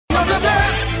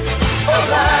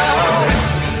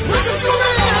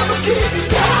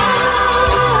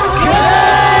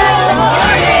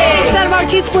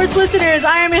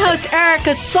host,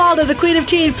 Erica Salda, the Queen of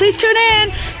Teens. Please tune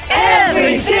in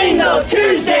every single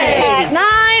Tuesday at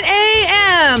 9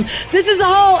 a.m. This is a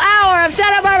whole hour of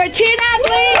Santa Barbara teen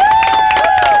athletes.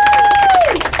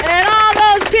 And all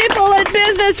those people in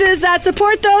businesses that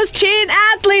support those teen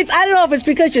athletes. I don't know if it's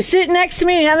because you're sitting next to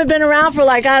me and you haven't been around for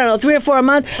 3 or 4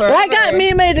 months. Forever. But I got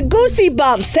me made the goosey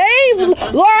bumps. Hey, Laura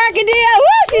Arcodia, woo,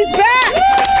 she's back.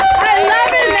 I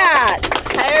loving that.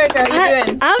 Hi, Erica. How you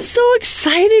doing? I'm so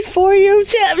excited for you.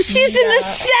 She's in the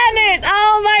Senate.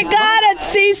 Oh, my God, at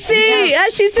CC. Yeah,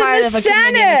 she's in the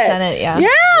Senate. Yeah,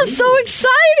 I'm so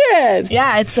excited.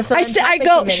 Yeah, it's the I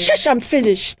go, committee. Shush, I'm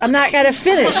finished. I'm not going to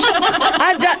finish.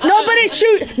 Nobody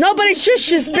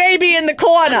shushes baby in the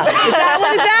corner. Is that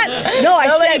what is that? No, I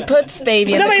nobody said. Puts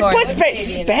baby in the corner. Nobody puts baby.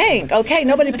 Spank. Okay,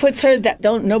 nobody puts her that.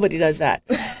 Nobody does that.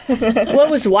 What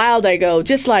was wild, I go,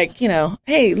 just like,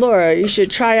 hey, Laura, you should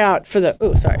try out for the.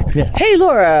 Oh, sorry. Yes. Hey,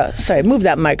 Laura. Sorry, move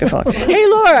that microphone. Hey,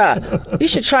 Laura, you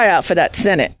should try out for that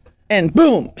Senate. And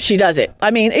boom, she does it.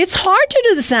 I mean, it's hard to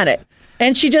do the Senate.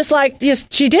 And she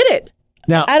she did it.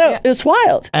 Now, it was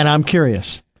wild. And I'm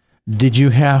curious, did you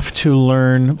have to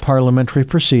learn parliamentary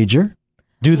procedure?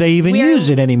 Do they even use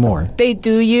it anymore? They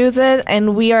do use it,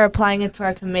 and we are applying it to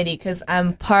our committee because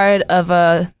I'm part of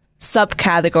a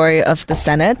subcategory of the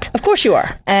Senate. Of course you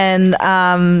are. And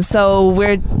so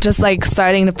we're just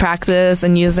starting to practice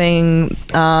and using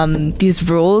these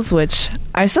rules, which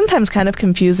are sometimes kind of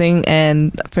confusing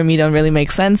and for me don't really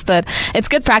make sense, but it's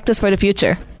good practice for the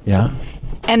future. Yeah.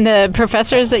 And the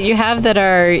professors that you have that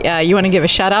are, you want to give a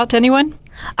shout out to anyone?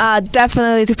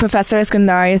 Definitely to Professor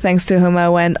Iskandari, thanks to whom I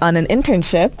went on an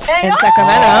internship in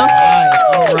Sacramento.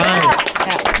 All right.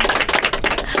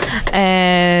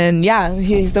 And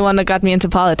he's the one that got me into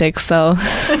politics, so.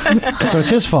 So it's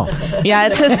his fault. Yeah,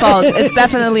 it's his fault. It's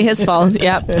definitely his fault.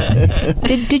 Yep.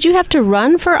 Did you have to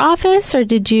run for office, or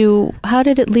how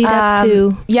did it lead up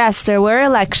to? Yes, there were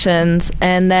elections,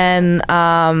 and then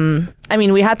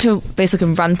we had to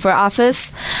basically run for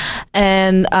office,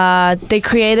 and they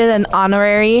created an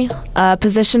honorary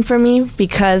position for me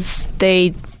because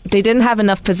they didn't have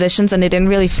enough positions and they didn't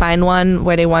really find one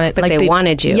where they wanted. But they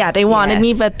wanted you. Yeah, they wanted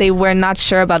me, but they were not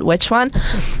sure about which one.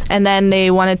 And then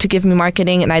they wanted to give me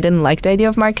marketing, and I didn't like the idea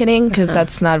of marketing because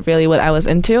that's not really what I was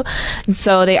into. And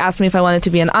so they asked me if I wanted to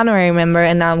be an honorary member,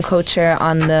 and now I'm co-chair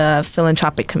on the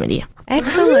philanthropic committee.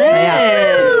 Excellent.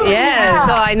 Yeah.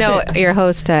 So I know your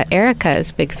host, Erica, is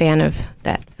a big fan of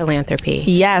that philanthropy.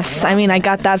 Yes. I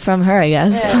got that from her, I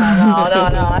guess. Yeah,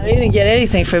 no. I didn't get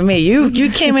anything from me. You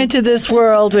came into this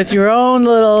world with your own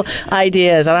little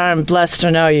ideas, and I'm blessed to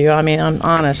know you. I'm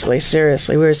honestly,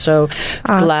 seriously, we're so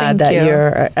glad that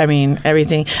you're,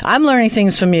 everything. I'm learning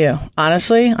things from you.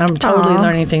 Honestly, I'm totally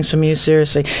learning things from you,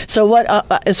 seriously. So what,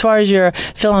 as far as your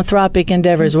philanthropic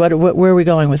endeavors, where are we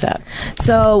going with that?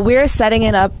 So we're setting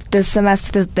it up this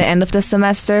semester, the end of the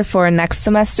semester, for next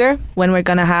semester, when we're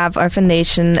going to have our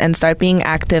foundation and start being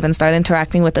active and start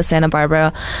interacting with the Santa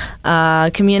Barbara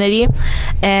community.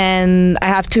 And I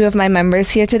have 2 of my members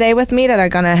here today with me that are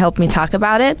going to help me talk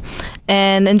about it.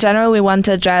 And in general, we want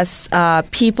to address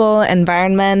people,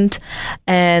 environment,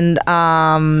 and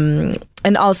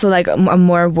also a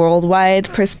more worldwide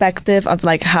perspective of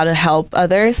how to help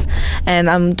others. And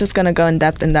I'm just going to go in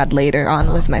depth in that later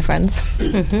on with my friends.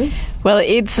 Mm-hmm. Well,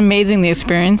 it's amazing the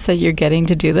experience that you're getting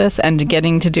to do this and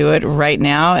getting to do it right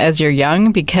now as you're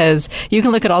young, because you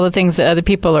can look at all the things that other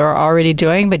people are already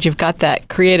doing, but you've got that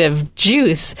creative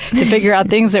juice to figure out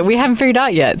things that we haven't figured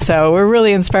out yet. So we're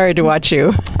really inspired to watch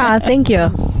you. Thank you.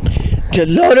 You're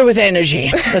loaded with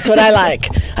energy. That's what I like.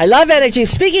 I love energy.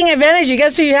 Speaking of energy,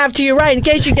 guess who you have to your right? In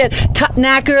case you get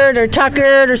knackered or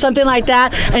tuckered or something like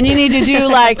that, and you need to do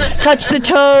touch the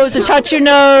toes or touch your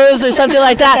nose or something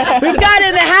like that. We've got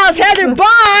in the house Heather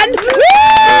Bond. Woo!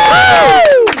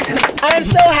 I am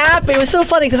so happy. It was so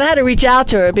funny because I had to reach out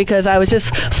to her because I was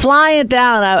just flying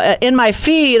down in my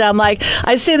feed. I'm like,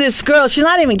 I see this girl. She's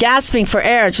not even gasping for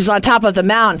air. She's on top of the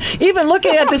mountain. Even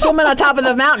looking at this woman on top of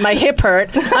the mountain, my hip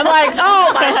hurt. I'm like,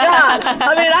 oh my God.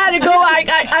 I had to go.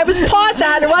 I was paused. I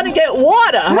had to run and get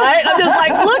water, right? I'm just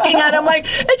looking at her. I'm like,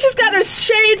 and she's got her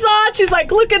shades on. She's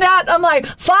looking at, I'm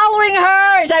following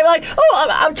her. And I'm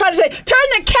I'm trying to say, turn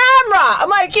the camera. I'm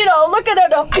looking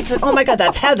at her. I said, oh my God,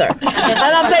 that's Heather. And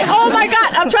I'm saying, oh my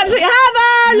God, I'm trying to say,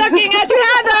 Heather, looking at you,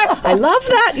 Heather. I love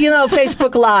that,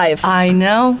 Facebook Live. I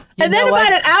know. And then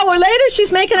about an hour later,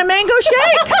 she's making a mango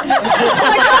shake.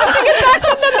 How did she get back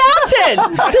from the mountain?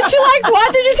 Did you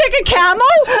what? Did you take a camel?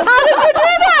 How did you do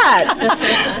that?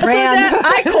 So then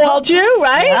I called you,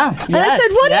 right? Yeah, and I said,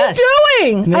 what are you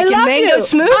doing? Making I love mango you.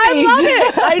 smoothies. I love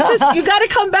it. You got to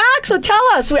come back. So tell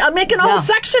us. I'm making a whole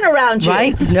section around you.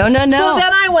 Right? No. So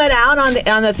then I went out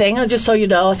on the thing, and just so you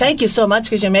know, thank you so much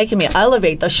because you're making me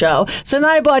elevate the show. So then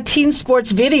I bought Teen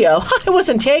Sports Video. I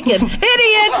wasn't taken.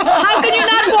 Idiots! How can you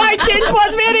not buy Teen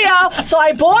Sports Video? So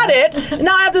I bought it.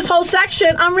 Now I have this whole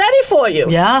section. I'm ready for you.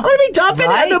 Yeah. I'm going to be dumping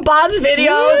Heather Bond's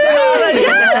videos and all that.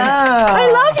 Yes!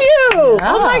 I love you.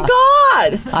 Yeah. Oh my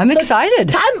God. I'm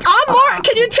excited. I'm more.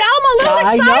 Can you tell I'm a little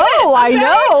excited? I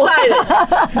know.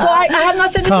 Excited. So I have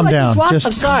nothing to Calm do. down. I'm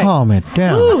Just sorry. calm it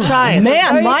down. I'm trying.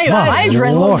 Man, my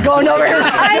adrenaline's Lord. going over here.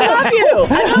 I love you.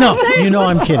 No, you know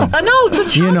I'm kidding. No, to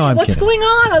tell You know me I'm what's kidding. going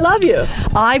on. I love you.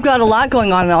 I've got a lot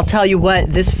going on, and I'll tell you what,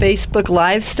 this Facebook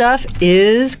Live stuff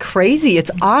is crazy.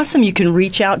 It's awesome. You can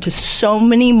reach out to so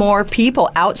many more people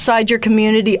outside your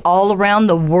community, all around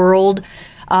the world.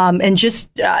 And just,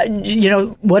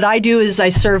 what I do is I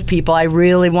serve people. I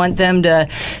really want them to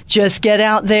just get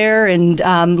out there and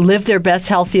live their best,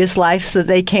 healthiest life so that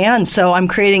they can. So I'm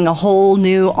creating a whole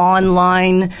new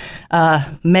online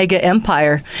mega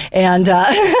empire, and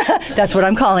that's what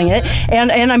I'm calling it.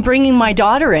 And I'm bringing my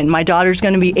daughter in. My daughter's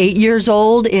going to be 8 years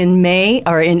old in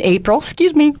April.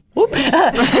 Excuse me. Whoop.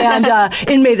 And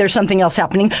in May there's something else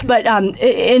happening, but and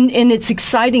it's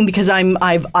exciting because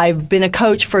I've been a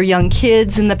coach for young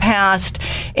kids in the past,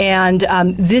 and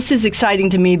this is exciting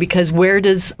to me because where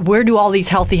do all these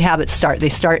healthy habits start? They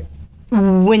start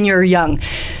when you're young.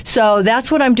 So that's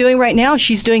what I'm doing right now.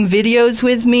 She's doing videos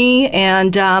with me,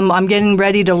 and I'm getting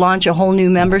ready to launch a whole new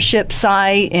membership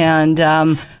site, and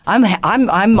I'm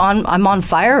on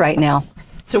fire right now.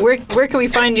 So where can we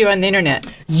find you on the internet?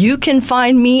 You can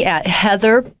find me at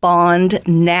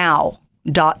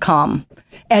heatherbondnow.com.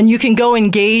 And you can go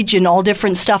engage in all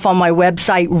different stuff on my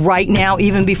website right now,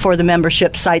 even before the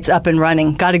membership site's up and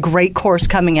running. Got a great course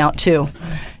coming out, too.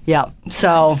 Yeah.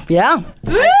 So, yeah.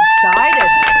 Excited.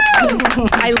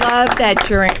 I love that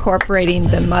you're incorporating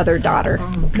the mother-daughter,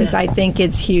 because I think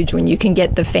it's huge when you can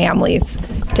get the families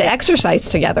to exercise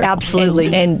together.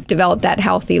 Absolutely. And develop that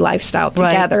healthy lifestyle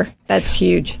together. Right. That's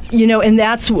huge. And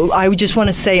that's, I would just want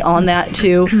to say on that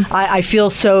too, I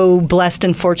feel so blessed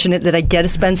and fortunate that I get to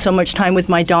spend so much time with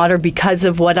my daughter because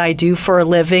of what I do for a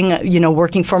living,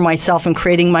 working for myself and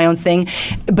creating my own thing.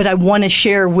 But I want to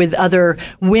share with other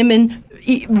women,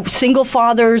 single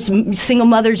fathers, single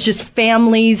mothers, just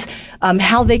families,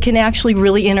 how they can actually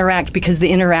really interact, because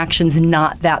the interaction's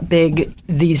not that big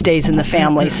these days in the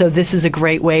family. So this is a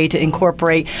great way to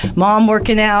incorporate mom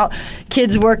working out,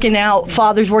 kids working out,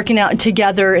 fathers working out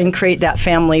together and create that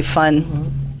family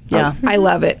fun. Yeah. I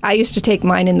love it. I used to take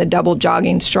mine in the double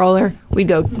jogging stroller. We'd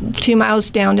go 2 miles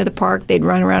down to the park. They'd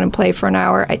run around and play for an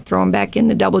hour. I'd throw them back in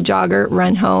the double jogger,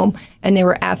 run home, and they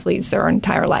were athletes their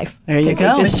entire life. There you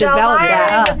go. They just developed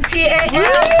that. How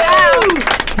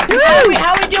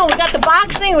we doing? We got the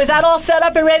boxing. Was that all set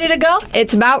up and ready to go?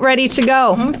 It's about ready to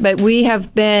go, but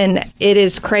it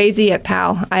is crazy at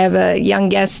PAL. I have a young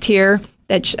guest here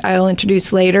that I'll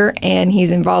introduce later, and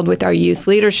he's involved with our youth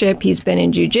leadership. He's been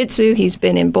in jiu-jitsu. He's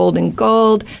been in Bold and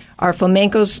Gold. Our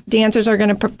flamenco dancers are going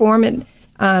to perform at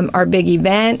our big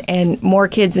event, and more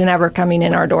kids than ever coming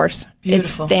in our doors.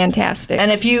 Beautiful. It's fantastic.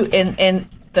 And if you, and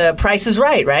the price is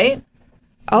right?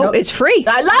 Oh, it's free.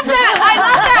 I love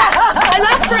that. I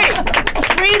love free.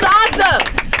 Free is awesome.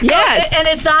 Yes. And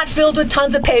it's not filled with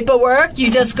tons of paperwork.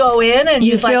 You just go in and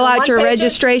you fill out your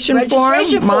registration form.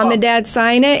 Mom and Dad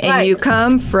sign it, and you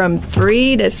come from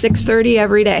 3 to 6:30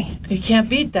 every day. You can't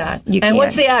beat that. And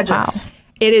what's the address? Wow.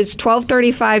 It is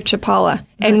 1235 Chapala. Nice.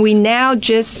 And we now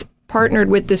just partnered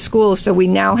with the school, so we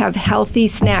now have healthy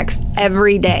snacks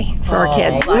every day for our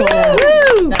kids. Woo!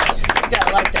 Nice. You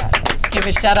gotta like that. Give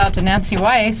a shout out to Nancy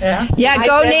Weiss. Yeah,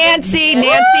 go Nancy.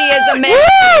 Nancy is amazing.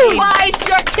 Woo! Weiss,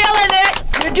 you're killing it.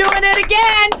 You're doing it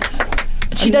again.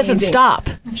 She doesn't stop.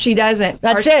 She doesn't.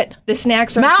 That's it. The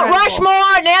snacks are Mount incredible.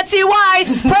 Rushmore, Nancy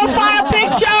Weiss, profile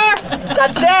picture.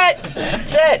 That's it.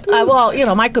 That's it.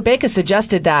 Well, Michael Baker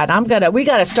suggested that. We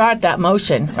got to start that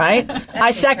motion, right?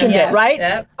 I second it, right?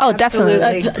 Yep. Oh,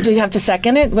 definitely. Do you have to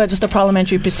second it? Well, just a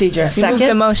parliamentary procedure. Second.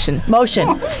 The motion.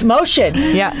 Motion.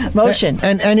 Yeah. Motion.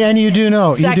 And you do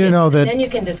know that. Then you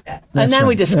can discuss. And then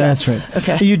we discuss. That's right.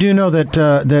 Okay. You do know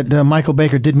that Michael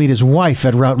Baker did meet his wife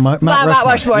at Mount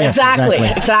Rushmore. Yes, exactly.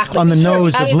 On the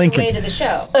nose of Lincoln. Way to the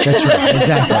show. That's right.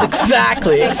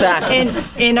 Exactly. Exactly.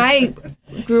 And I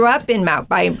grew up in Mount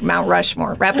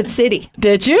Rushmore, Rapid City.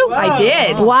 Did you? I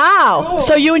did. Wow.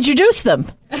 So you introduced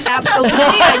them. Absolutely,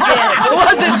 I I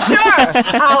wasn't sure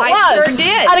how it was. I sure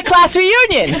did. At a class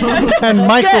reunion. And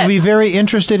Mike Good. will be very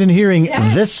interested in hearing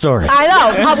this story. I know.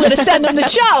 I'm going to send him the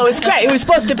show. It's great. He was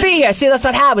supposed to be here. See, that's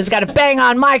what happens. Got to bang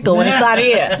on Michael when he's not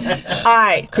here. All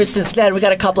right, Kristen Sneddon, we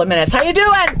got a couple of minutes. How you doing?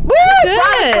 Woo!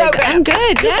 Promise program. I'm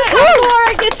good. This is how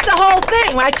Laura gets the whole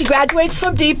thing, right? She graduates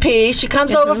from DP. She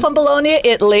comes over from Bologna,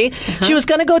 Italy. She was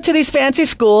going to go to these fancy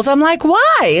schools. I'm like,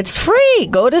 why? It's free.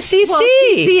 Go to CC. Well,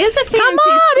 CC is a fancy Come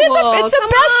on, school. it's the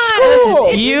best school.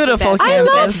 Beautiful Best I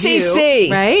campus. love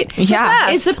CC. Right? Yeah.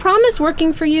 Best. Is the promise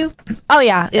working for you? Oh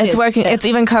yeah, it's is. working. It's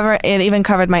even covered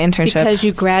my internship. Because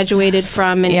you graduated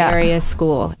from an area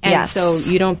school. And Yes. so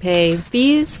you don't pay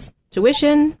fees,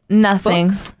 tuition, Nothing.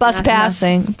 books, Bus pass.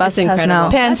 Nothing. Bus That's pass, incredible. no.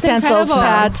 Pens, That's pencils, incredible.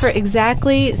 pads. For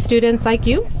exactly students like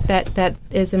you that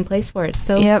is in place for it.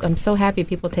 So Yep. I'm so happy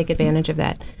people take advantage of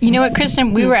that. You know what,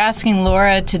 Kristen? We were asking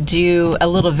Laura to do a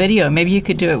little video. Maybe you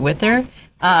could do it with her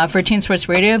for Teen Sports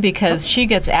Radio, because she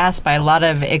gets asked by a lot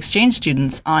of exchange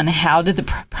students on how did the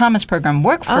Promise program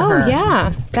work for her. Oh,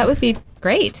 yeah. That would be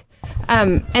great.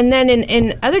 And then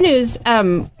in other news,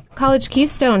 College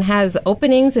Keystone has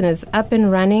openings and is up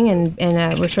and running, and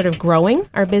we're sort of growing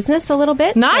our business a little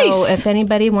bit. Nice. So if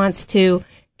anybody wants to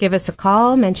give us a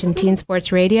call, mention Teen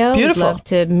Sports Radio. Beautiful. We'd love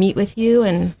to meet with you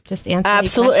and just answer any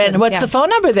Absolutely. questions. And what's the phone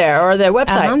number there or their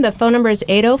website? The phone number is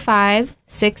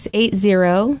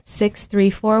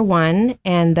 805-680-6341,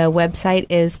 and the website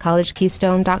is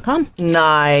collegekeystone.com.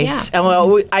 Nice. Yeah. And well,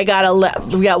 we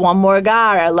got one more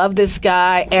guy. I love this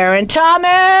guy, Aaron Thomas.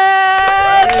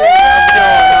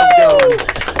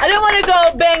 I didn't want to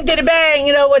go bang diddy bang,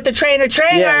 with the trainer.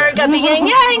 Yeah. Got the yin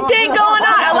yang thing going on.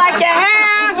 I like your hair.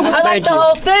 I like the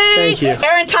whole thing. Thank you.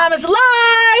 Aaron Thomas Live.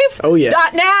 Oh, yeah.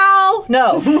 .now.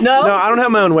 No. No, I don't have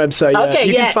my own website yet. Okay,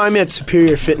 You yet. can find me at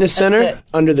Superior Fitness Center it.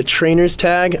 under the trainers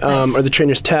tag, or the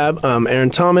trainers tab. Aaron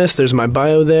Thomas. There's my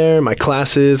bio there, my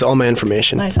classes, all my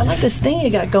information. Nice. I like this thing you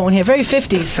got going here. Very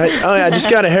 50s. I just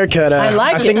got a haircut. I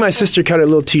like I think it. my sister cut it a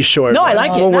little too short. No, I but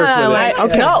like it. We'll work No, with I it.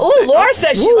 like it. No, ooh, Laura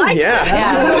says she likes yeah. it.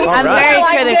 All I'm right. very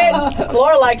Laura critical. likes it.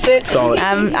 Laura likes it. Solid.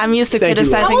 I'm used to Thank you,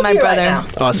 Laura. How criticizing old my are you brother. right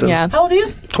now? Awesome. Yeah. How old are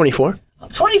you? 24.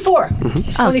 24.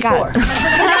 He's 24.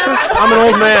 I'm an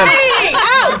old man.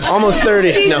 Ouch! Almost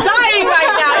 30. She's No. dying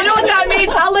right now. You know what that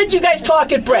means? I'll let you guys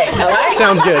talk at break, all right?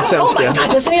 Sounds good. Sounds Oh, my good.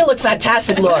 God. Doesn't he look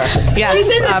fantastic, Laura? Yes, She's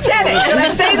in the absolutely. Senate. Can I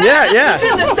say that? Yeah.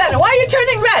 She's in the Senate. Why are you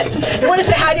turning red? You want to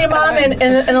say hi to your mom in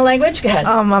a language? Go ahead.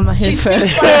 Oh, Mama, She here's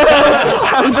speaks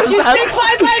first. she speaks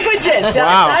 5 languages. Did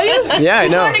Wow. I tell you? Yeah, I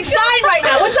She's know. learning sign right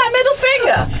now. What's that middle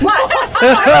finger? What?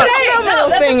 No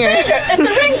middle finger. It's a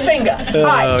ring finger. All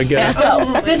right, God. let's go.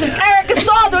 This is Erica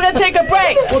Salda. We're going to take a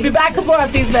break. We'll be back with more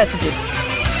of these messages.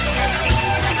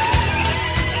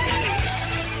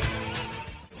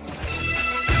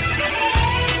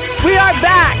 We are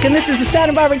back, and this is the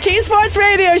Santa Barbara Teen Sports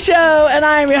Radio Show, and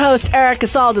I am your host, Erica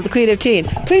Salda, the Queen of Teen.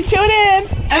 Please tune in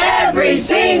Every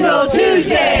single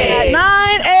Tuesday. at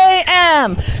 9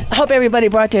 a.m. I hope everybody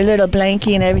brought their little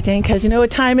blankie and everything, because you know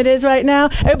what time it is right now?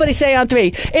 Everybody say on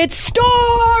 3, it's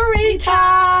story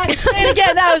time. Say it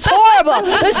again. That was horrible.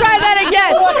 Let's try that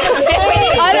again.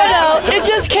 I don't know. It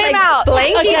just came out.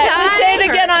 blankie Okay, let's say it time,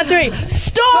 again on 3.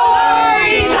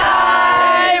 Story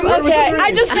time. Okay,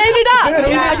 I just made it up.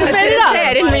 I just made it up.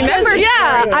 I didn't remember.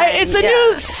 Yeah, it's a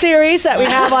new series that we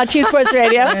have on Teen Sports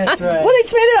Radio. That's right. Well, I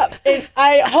just made it up. And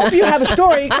I hope you have a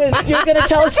story, because you're going to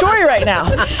tell a story right now.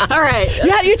 All right.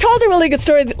 Yeah, you told a really good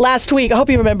story last week. I hope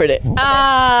you remembered it. Tell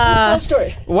a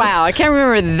story. Wow, I can't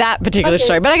remember that particular Okay.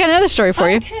 story, but I got another story for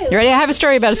you. Okay, You ready? I have a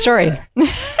story about a story.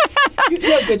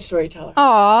 You're a good storyteller.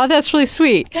 Aw, that's really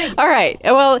sweet. All right.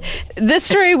 Well, this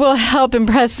story will help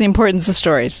impress the importance of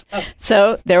stories.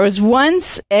 So, there was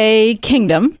once a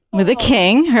kingdom with a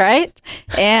king, right?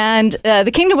 And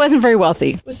the kingdom wasn't very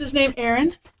wealthy. What's his name?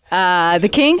 Aaron? The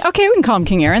king? Okay, we can call him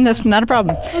King Aaron. That's not a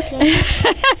problem. Okay.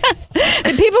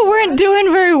 The people weren't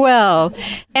doing very well.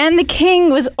 And the king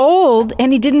was old,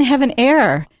 and he didn't have an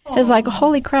heir. It was like,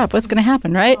 holy crap, what's going to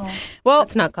happen, right? Well,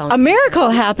 Let's not call him a miracle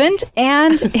happened,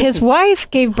 and his wife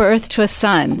gave birth to a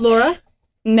son. Laura?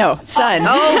 No, son.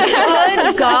 Oh,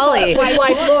 good golly. His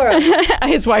wife, Laura.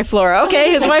 His wife Laura.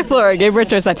 Okay, his wife Laura gave birth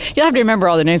to a son. You'll have to remember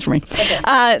all their names for me.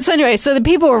 So anyway, so the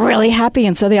people were really happy,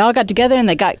 and so they all got together and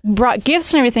they brought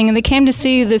gifts and everything, and they came to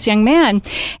see this young man.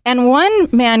 And one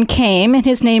man came, and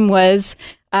his name was,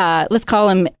 let's call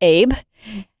him Abe.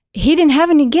 He didn't have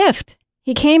any gift.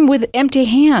 He came with empty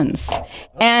hands,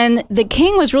 and the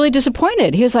king was really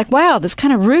disappointed. He was like, wow, that's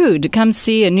kind of rude to come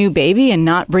see a new baby and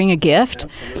not bring a gift.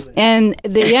 And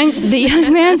the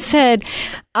young man said,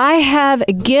 I have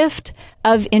a gift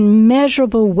of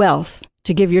immeasurable wealth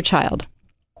to give your child.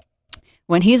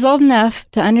 when he's old enough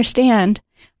to understand,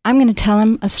 I'm going to tell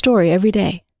him a story every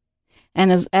day.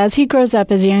 And as he grows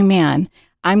up as a young man,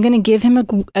 I'm going to give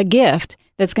him a gift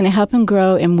that's going to help him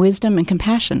grow in wisdom and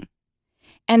compassion.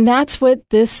 And that's what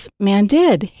this man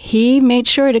did. He made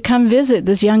sure to come visit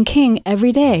this young king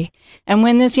every day. And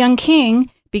when this young king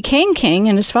became king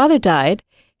and his father died,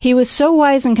 he was so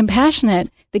wise and compassionate,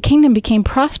 the kingdom became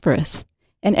prosperous.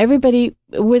 And everybody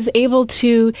was able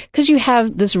to, because you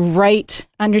have this right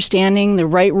understanding, the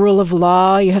right rule of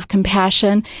law, you have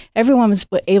compassion, everyone was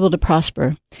able to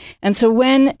prosper. And so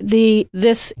when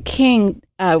this king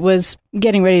was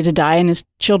getting ready to die and his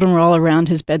children were all around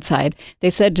his bedside,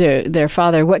 they said to their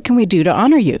father, "What can we do to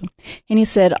honor you?" And he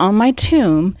said, "On my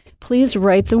tomb, please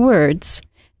write the words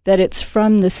that it's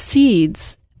from the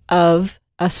seeds of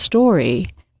a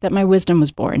story that my wisdom was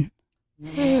born."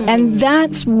 And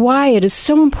that's why it is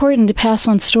so important to pass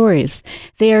on stories.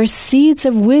 They are seeds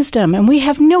of wisdom, and we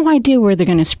have no idea where they're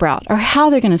going to sprout or how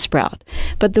they're going to sprout.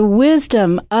 But the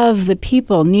wisdom of the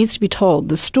people needs to be told.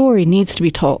 The story needs to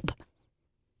be told.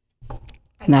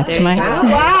 And that's my...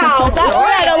 Wow,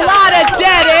 that had a lot of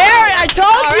dead air. I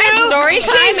told you. Story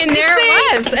time, and there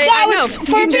it was. That was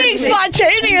for being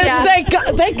spontaneous. Yeah.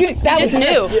 That was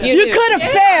knew. You could have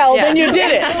failed, and you did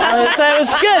it. That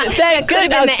was good. Thank Could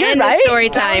have goodness. been the end right? of story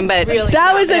time, but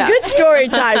That was a good story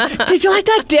time. Did you like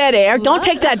that dead air? Don't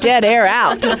take that dead air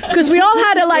out, because we all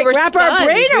had to wrap our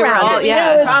brain around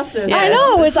it. I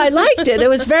know. I liked it. It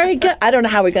was very good. I don't know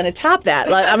how we're going to top that.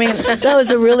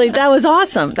 That was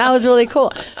awesome. That was really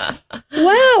cool.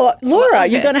 Wow, Laura,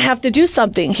 you're going to have to do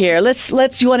something here.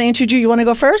 You want to introduce? You want to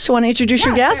go first? You want to introduce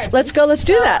your guest? Sure. Let's go. Let's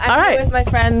do that. I'm all right. Here with my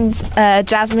friends,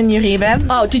 Jazmin, Uribet.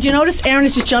 Oh, did you notice Aaron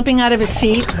is just jumping out of his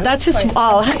seat? That's just it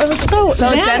was so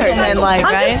gentlemanlike,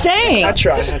 right? I'm just saying. I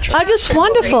try. I'm just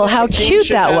wonderful how cute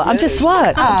that was. I'm just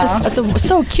what? I'm just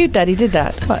so cute that he did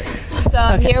that. What? So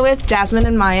I'm here with Jazmin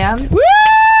and Maya. Woo!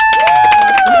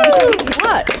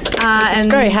 What? And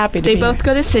very happy to they be both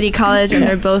go to City College, and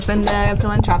they're both in the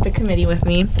philanthropic committee with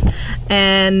me.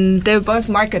 And they're both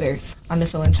marketers on the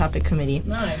philanthropic committee.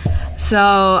 Nice.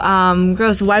 So,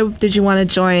 girls, why did you want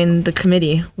to join the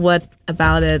committee? What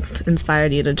about it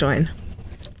inspired you to join?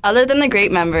 Other than the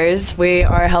great members, we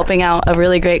are helping out a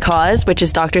really great cause, which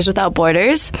is Doctors Without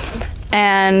Borders.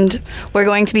 And we're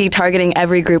going to be targeting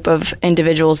every group of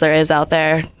individuals there is out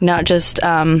there, not just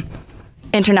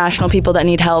international people that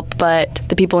need help, but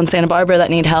the people in Santa Barbara that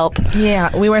need help.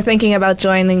 Yeah, we were thinking about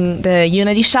joining the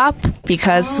Unity Shop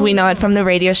because we know it from the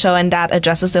radio show, and that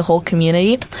addresses the whole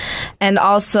community. And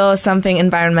also something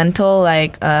environmental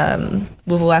like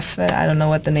WWF, I don't know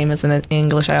what the name is in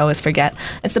English, I always forget.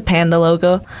 It's the panda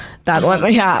logo, that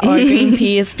one, yeah, or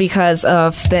Greenpeace, because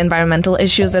of the environmental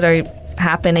issues that are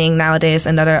happening nowadays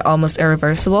and that are almost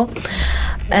irreversible.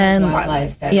 And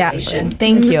yeah,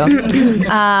 thank you.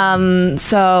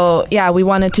 So yeah, we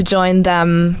wanted to join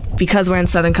them because we're in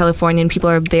Southern California and people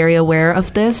are very aware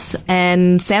of this.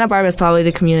 And Santa Barbara is probably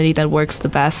the community that works the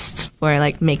best for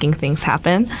making things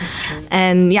happen.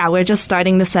 And yeah, we're just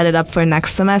starting to set it up for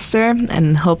next semester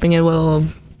and hoping it will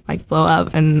blow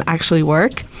up and actually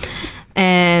work.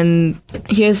 And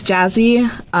here's Jazzy.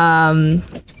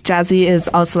 Jazzy is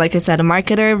also, like I said, a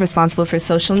marketer responsible for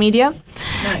social media.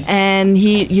 Nice. And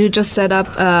you just set up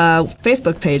a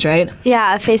Facebook page, right?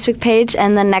 Yeah, a Facebook page,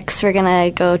 and then next we're going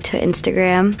to go to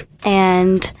Instagram.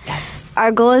 And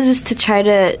our goal is just to try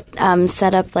to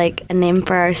set up a name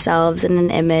for ourselves and an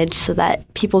image so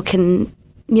that people can,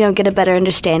 get a better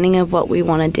understanding of what we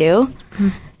want to do.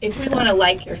 If we want to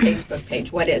like your Facebook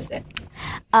page, what is it?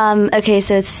 Okay,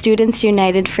 so it's Students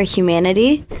United for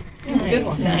Humanity. Good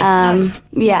one.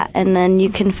 Yeah, and then you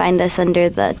can find us under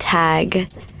the tag.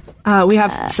 We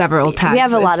have several tags. We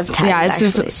have a lot of tags. Yeah, it's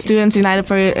just Students United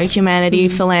for Humanity,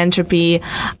 Philanthropy,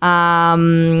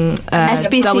 SBCC.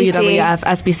 WWF,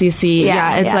 SBCC.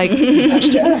 Yeah, it's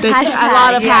there's Hashtag, a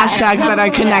lot of hashtags that are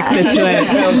connected to it.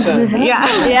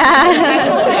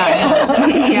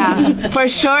 Yeah. For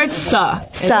short, SUH.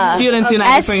 Students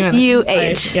United for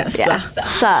Humanity. SUH. Yes. Yeah.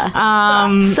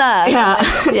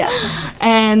 SUH. Yeah.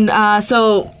 And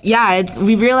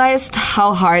we realized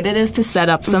how hard it is to set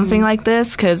up something like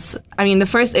this because, the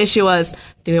first issue was,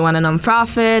 do we want a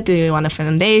nonprofit? Do we want a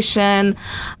foundation?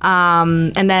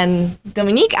 And then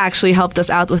Dominique actually helped us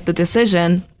out with the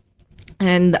decision.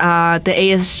 And the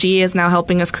ASG is now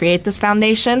helping us create this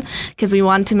foundation because we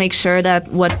want to make sure that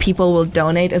what people will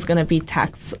donate is going to be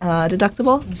tax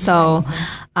deductible. So,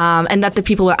 and that the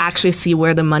people will actually see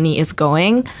where the money is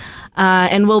going.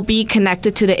 And will be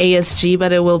connected to the ASG,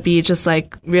 but it will be just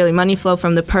really money flow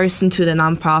from the person to the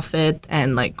nonprofit,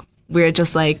 and we're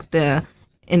just the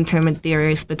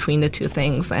intermediaries between the two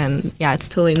things. And yeah, it's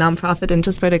totally nonprofit and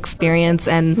just for the experience.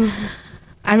 And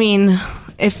I mean,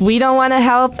 if we don't want to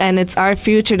help and it's our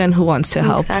future, then who wants to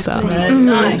help? Exactly. So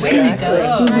Nice. Way to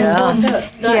go.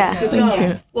 Yeah. Good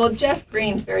job. Well, Jeff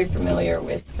Green's very familiar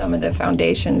with some of the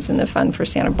foundations, and the Fund for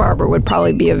Santa Barbara would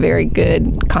probably be a very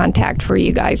good contact for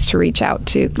you guys to reach out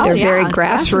to. They're very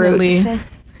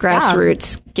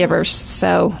grassroots givers.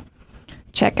 So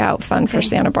check out Fund for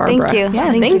Santa Barbara. Thank you.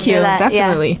 yeah, thank you. for that.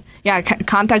 Definitely. Yeah,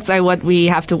 contacts are what we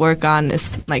have to work on.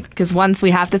 Is like because once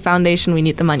we have the foundation, we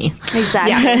need the money.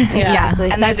 Exactly.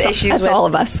 Exactly. And there's issues That's with all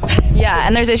of us. Yeah,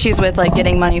 and there's issues with like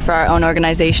getting money for our own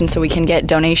organization so we can get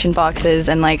donation boxes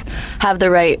and like have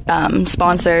the right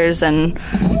sponsors and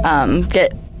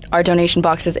get our donation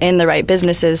boxes in the right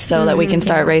businesses so that we can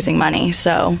start raising money.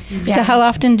 So how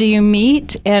often do you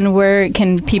meet, and where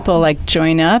can people like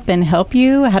join up and help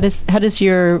you? How does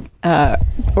your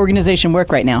organization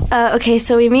work right now? Okay,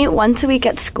 so we meet once a week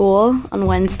at school on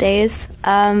Wednesdays,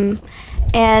 and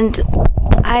I'm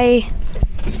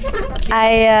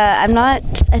not.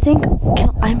 I think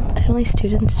can only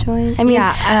students join. I mean,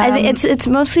 it's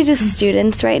mostly just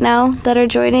students right now that are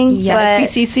joining. Yeah,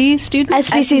 SBCC students.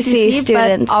 SBCC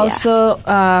students, but also,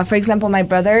 for example, my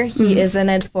brother, he is in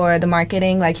it for the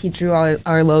marketing. Like he drew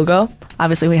our logo.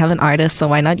 Obviously, we have an artist, so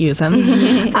why not use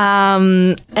him?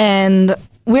 And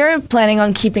we're planning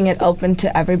on keeping it open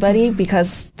to everybody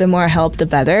because the more help, the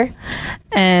better.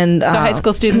 And so high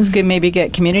school students could maybe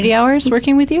get community hours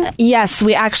working with you? Yes,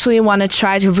 we actually want to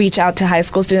try to reach out to high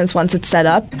school students once it's set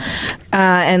up.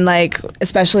 And like,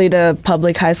 especially the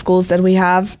public high schools that we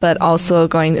have, but also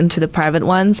going into the private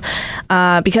ones.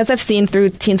 Because I've seen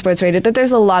through Teen Sports Radio that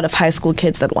there's a lot of high school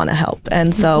kids that want to help.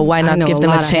 And so why not give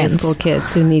them a chance? High school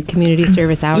kids who need community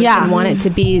service hours and want it to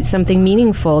be something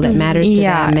meaningful that matters to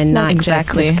them, and not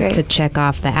just to check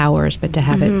off the hours, but to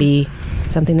have it be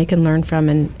something they can learn from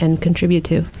and contribute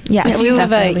to. Yes, do you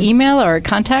have an email or a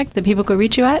contact that people could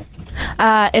reach you at?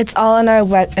 It's all on our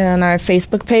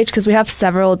Facebook page because we have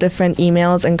several different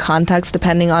emails and contacts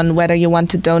depending on whether you want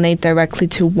to donate directly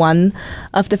to one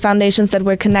of the foundations that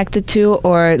we're connected to,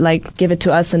 or like give it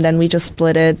to us and then we just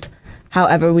split it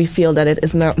however we feel that it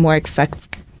is more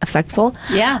effectful.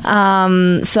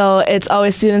 Yeah. So it's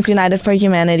always Students United for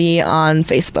Humanity on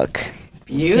Facebook.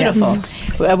 Beautiful.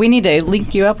 Yes. We need to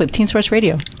link you up with Teen Sports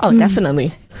Radio. Oh,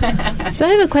 definitely. So I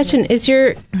have a question. Is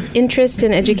your interest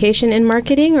in education in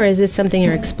marketing, or is this something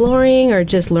you're exploring or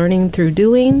just learning through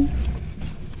doing?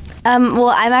 Well,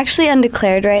 I'm actually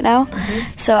undeclared right now,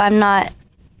 so I'm not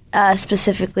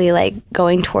specifically like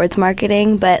going towards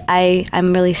marketing, but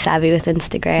I'm really savvy with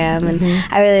Instagram, and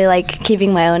I really like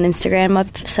keeping my own Instagram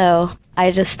up, so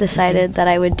I just decided that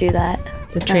I would do that.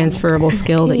 It's a transferable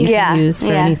skill that you can use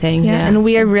for anything. Yeah. And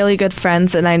we are really good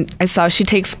friends. And I saw she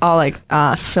takes all like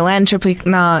philanthropy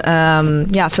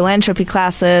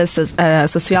classes,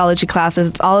 sociology classes.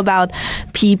 It's all about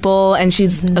people, and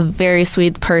she's a very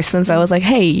sweet person. So I was like,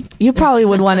 hey, you probably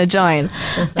would want to join.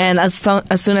 And as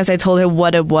soon as I told her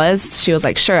what it was, she was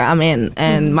like, sure, I'm in.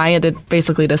 And Maya did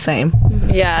basically the same.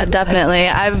 Yeah, definitely.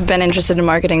 I've been interested in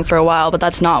marketing for a while, but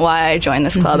that's not why I joined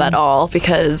this club at all,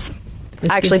 because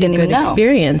I actually didn't even know.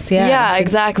 Experience, yeah,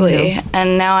 exactly.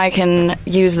 And now I can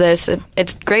use this.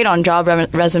 It's great on job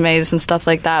resumes and stuff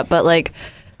like that, but like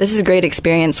this is a great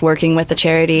experience working with a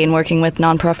charity and working with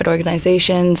nonprofit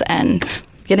organizations and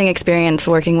getting experience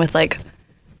working with like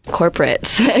corporate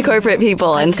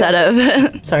people instead of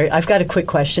Sorry, I've got a quick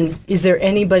question. Is there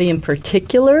anybody in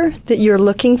particular that you're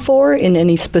looking for in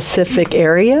any specific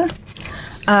area?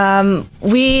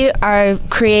 We are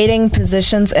creating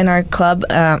positions in our club.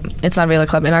 It's not really a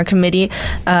club, in our committee.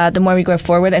 The more we go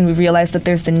forward and we realize that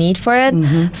there's the need for it.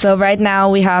 So right now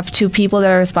we have 2 people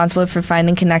that are responsible for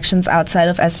finding connections outside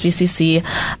of SBCC.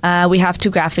 We have 2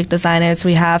 graphic designers.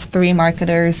 We have 3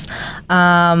 marketers.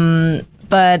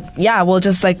 But yeah, we'll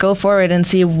just like go forward and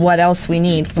see what else we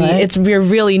need. We're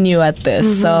really new at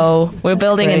this, so we're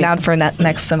building it out for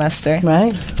next semester.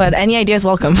 Right. But any ideas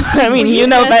welcome. I mean, you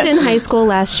know, just in high school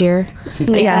last year.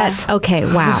 Yes. Okay.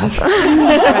 Wow.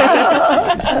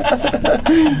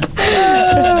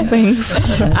 Thanks.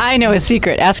 I know a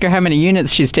secret. Ask her how many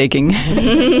units she's taking.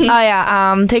 Taking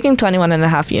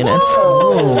 21.5 units.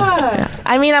 Yeah.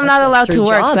 I mean, I'm not allowed to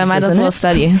work, so I might as well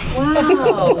study.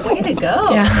 Wow, way to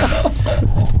go. Yeah.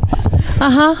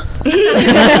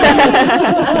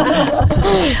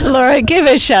 Laura, give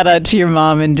a shout out to your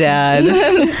mom and dad.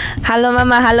 Hallo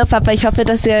Mama, hallo Papa. Ich hoffe,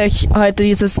 dass ihr euch heute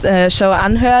dieses Show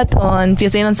anhört, und wir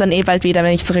sehen uns dann bald wieder,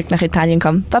 wenn ich zurück nach Italien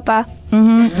komme. Papa.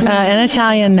 In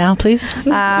Italian now, please.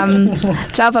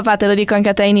 Ciao papà, te lo dico anche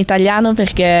a te in italiano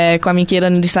perché qua mi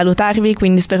chiedono di salutarvi,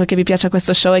 quindi spero che vi piaccia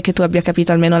questo show e che tu abbia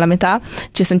capito almeno la metà.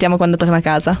 Ci sentiamo quando torna a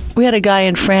casa. We had a guy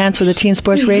in France with a Teen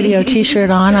Sports Radio t-shirt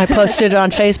on. I posted it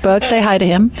on Facebook. Say hi to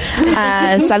him.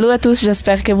 Salut à tous,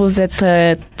 j'espère que vous êtes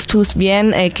tous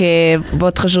bien et que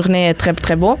votre journée est très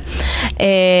très beau.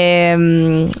 Et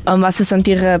on va se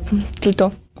sentir plus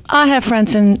tôt. I have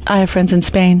friends in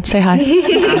Spain. Say hi.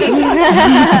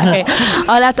 Okay.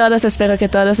 Hola a todos, espero que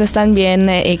todos están bien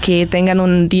y que tengan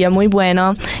un día muy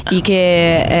bueno y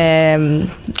que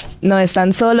no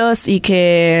están solos y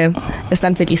que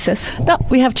están felices. No,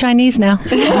 we have Chinese now.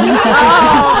 Oh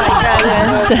my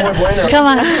goodness. Come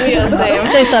on.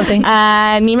 Say something.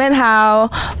 你们好，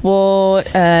我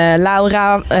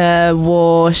Laura，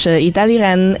我是意大利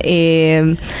人，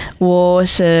我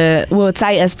在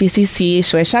SBCC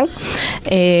学生，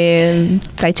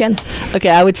再见。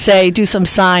 Okay, I would say do some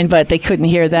sign, but they couldn't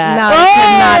hear that. No, I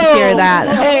could not hear that.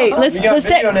 Hey, let's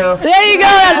take. There you go.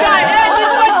 That's right. Hey,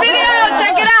 this is video.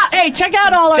 Check it out. Hey, check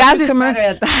out all our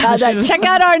commercials. Check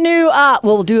out our new.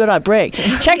 We'll do it on break.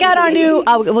 Check out our new.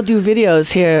 We'll do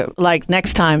videos here like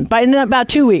next time. In about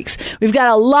 2 weeks, we've got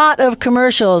a lot of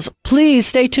commercials. Please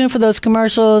stay tuned for those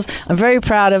commercials. I'm very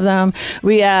proud of them.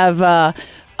 We have.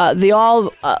 I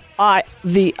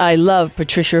love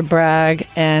Patricia Bragg,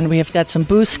 and we have got some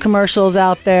Boost commercials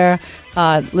out there.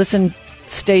 Listen,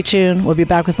 stay tuned. We'll be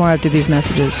back with more after these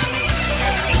messages.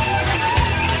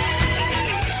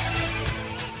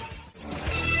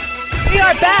 We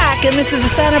are back, and this is the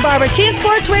Santa Barbara Teen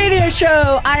Sports Radio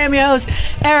Show. I am your host,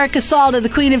 Erica Salda, the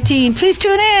Queen of Teen. Please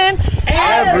tune in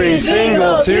every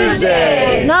single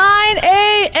Tuesday, 9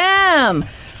 a.m.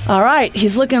 All right,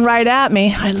 he's looking right at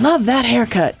me. I love that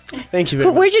haircut. Thank you very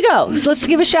much. Where'd you go? So let's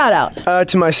give a shout out.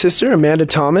 To my sister, Amanda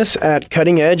Thomas, at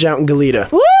Cutting Edge out in Goleta.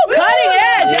 Woo! Cutting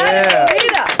Edge out in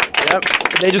Goleta. Yep.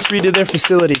 They just redid their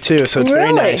facility, too, so it's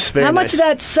very nice. Very How much nice. did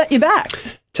that set you back?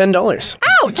 $10.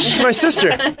 Ouch! It's my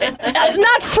sister.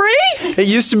 Not free? It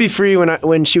used to be free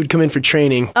when she would come in for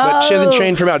training, but she hasn't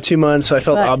trained for about 2 months, so I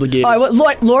felt obligated. All right,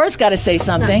 well, Laura's got to say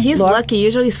something. He's lucky.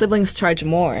 Usually siblings charge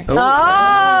more.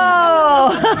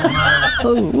 Oh!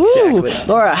 Exactly.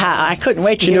 Laura, I couldn't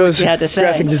wait to hear what you had to say.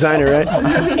 Graphic designer, right?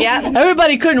 Yeah.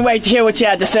 Everybody couldn't wait to hear what you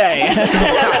had to say.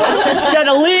 She had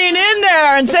to lean in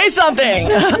there and say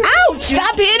something. Ouch!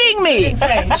 Stop hitting me.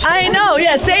 I know.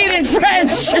 Yeah, say it in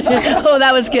French. Oh,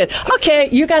 that was good. Okay,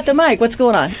 you got the mic. What's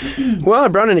going on? Well, I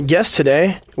brought in a guest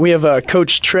today. We have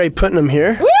Coach Trey Putnam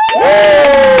here.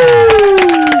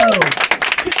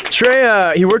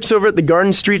 Trey, he works over at the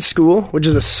Garden Street School, which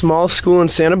is a small school in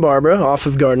Santa Barbara off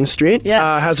of Garden Street.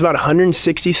 Yes. Has about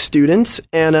 160 students,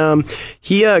 and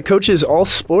he coaches all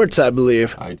sports, I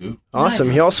believe. I do. Awesome.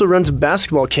 Nice. He also runs a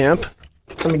basketball camp.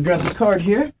 Let me grab the card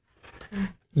here.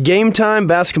 Game Time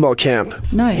Basketball Camp.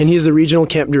 Nice. And he's the regional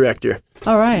camp director.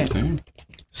 All right.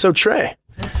 So, Trey,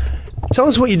 tell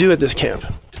us what you do at this camp.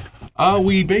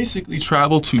 We basically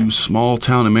travel to small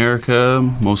town America,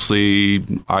 mostly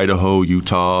Idaho,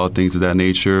 Utah, things of that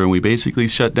nature, and we basically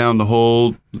shut down the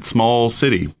whole small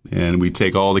city. And we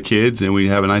take all the kids and we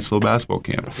have a nice little basketball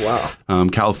camp. Wow.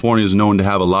 California is known to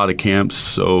have a lot of camps,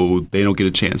 so they don't get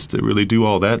a chance to really do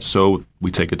all that, so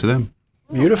we take it to them.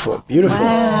 Beautiful, beautiful.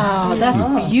 Wow, that's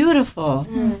beautiful.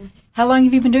 How long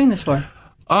have you been doing this for?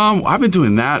 I've been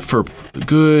doing that for a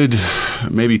good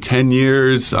maybe 10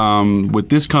 years. With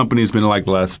this company, it's been like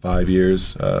the last 5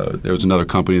 years. There was another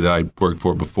company that I worked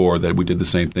for before that we did the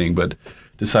same thing, but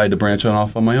decided to branch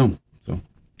off on my own. So,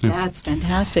 yeah. That's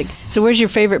fantastic. So where's your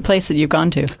favorite place that you've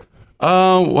gone to?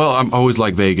 Well, I'm always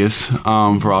like Vegas,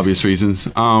 for obvious reasons.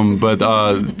 But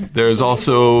there's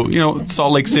also,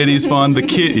 Salt Lake City is fun. The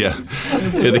kids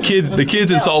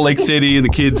in Salt Lake City and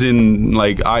the kids in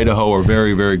like Idaho are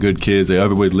very, very good kids.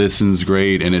 Everybody listens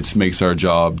great, and it makes our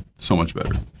job so much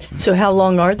better. So how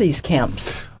long are these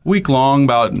camps? Week long,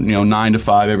 about 9 to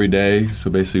 5 every day. So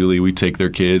basically, we take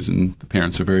their kids, and the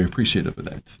parents are very appreciative of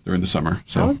that during the summer.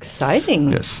 So how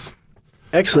exciting! Yes.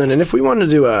 Excellent. And if we wanted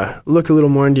to look a little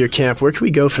more into your camp, where can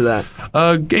we go for that?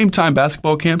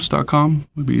 GameTimeBasketballCamps.com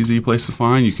would be an easy place to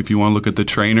find. If you want to look at the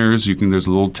trainers, there's a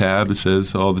little tab that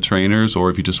says all the trainers, or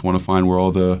if you just want to find where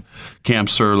all the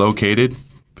camps are located,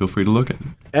 feel free to look at it.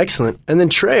 Excellent. And then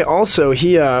Trey, also,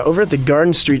 he over at the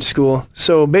Garden Street School.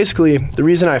 So basically, the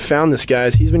reason I found this guy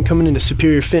is he's been coming into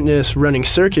Superior Fitness, running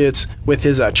circuits with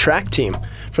his track team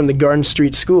from the Garden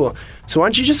Street School. So why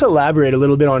don't you just elaborate a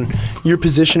little bit on your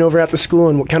position over at the school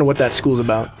and what that school's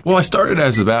about? Well, I started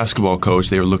as a basketball coach.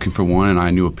 They were looking for one, and I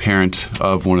knew a parent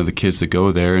of one of the kids that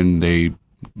go there, and they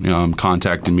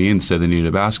contacted me and said they needed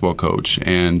a basketball coach.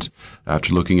 And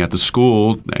after looking at the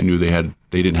school, I knew they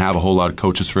didn't have a whole lot of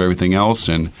coaches for everything else,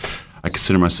 and I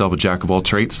consider myself a jack of all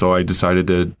trades, so I decided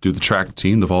to do the track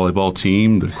team, the volleyball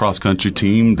team, the cross-country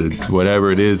team,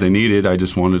 whatever it is they needed. I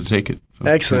just wanted to take it. So,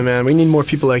 excellent, man. We need more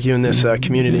people like you in this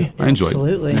community. I enjoy it.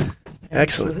 Absolutely. Yeah.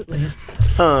 Excellent.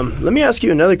 Let me ask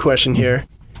you another question here.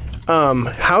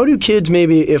 How do kids,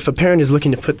 maybe if a parent is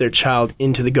looking to put their child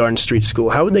into the Garden Street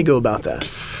School, how would they go about that?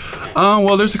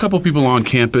 Well, there's a couple of people on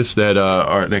campus that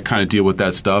kind of deal with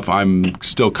that stuff. I'm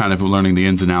still kind of learning the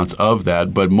ins and outs of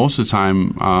that, but most of the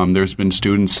time there's been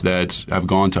students that have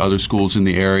gone to other schools in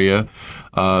the area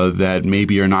that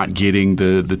maybe are not getting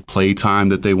the play time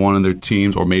that they want in their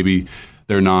teams, or maybe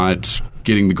they're not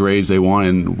getting the grades they want.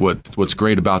 And what's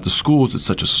great about the school is it's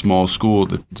such a small school.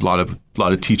 There's a lot of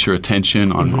teacher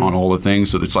attention on all the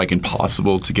things, so it's like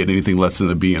impossible to get anything less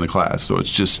than a B in a class. So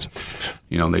it's just,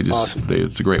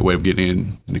 it's a great way of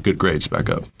getting in good grades back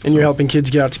up. And you're helping kids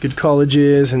get out to good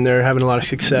colleges, and they're having a lot of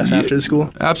success after the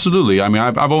school? Absolutely. I mean,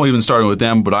 I've only been starting with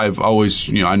them, but I've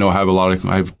always, I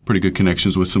have pretty good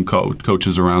connections with some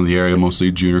coaches around the area,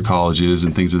 mostly junior colleges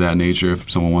and things of that nature, if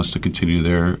someone wants to continue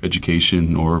their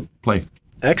education or play.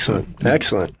 Excellent.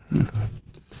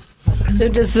 So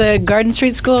does the Garden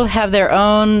Street School have their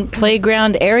own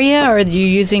playground area, or are you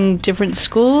using different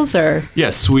schools? Or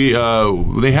yes,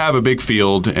 they have a big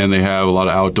field and they have a lot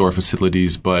of outdoor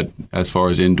facilities. But as far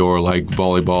as indoor, like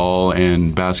volleyball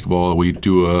and basketball,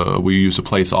 we use a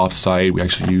place off-site. We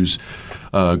actually use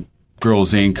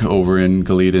Girls Inc. over in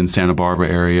Goleta and Santa Barbara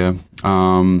area.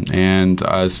 And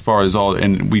as far as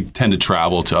and we tend to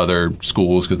travel to other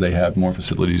schools because they have more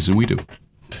facilities than we do.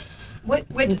 Which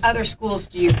other schools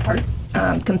do you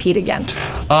compete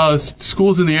against?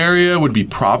 Schools in the area would be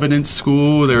Providence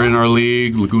School. They're in our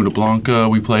league. Laguna Blanca,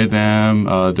 we play them.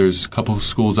 There's a couple of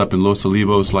schools up in Los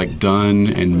Olivos like Dunn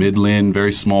and Midland,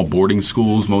 very small boarding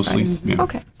schools mostly. Yeah.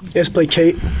 Okay. You guys play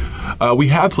Cape? We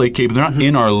have played Cape. They're not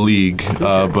in our league,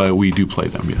 but we do play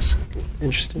them, yes.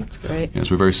 Interesting. That's great.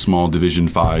 Yes, we're very small Division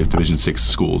 5, Division 6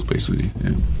 schools, basically.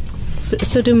 Yeah.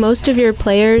 So do most of your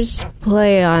players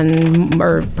play on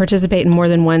or participate in more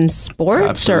than one sport?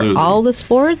 Absolutely. Or all the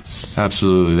sports?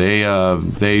 Absolutely.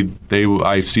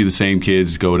 I see the same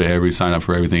kids go to sign up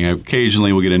for everything.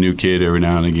 Occasionally we'll get a new kid every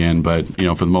now and again, but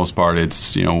for the most part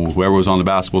it's whoever was on the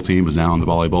basketball team is now on the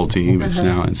volleyball team. It's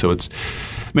now, and so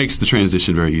makes the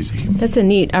transition very easy. That's a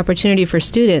neat opportunity for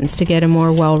students to get a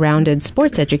more well-rounded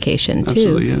sports education, too.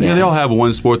 Absolutely, yeah. They all have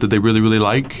one sport that they really, really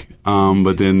like,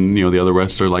 but then, the other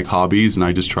rest are like hobbies, and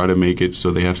I just try to make it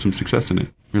so they have some success in it,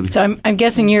 really. So I'm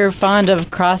guessing you're fond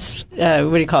of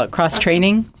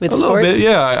cross-training with sports? A little bit,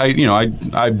 yeah.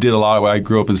 I did a lot. I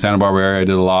grew up in the Santa Barbara area. I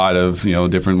did a lot of,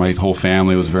 different, my whole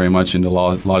family was very much into a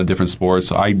lot of different sports.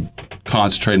 So I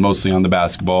concentrated mostly on the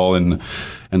basketball and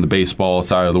the baseball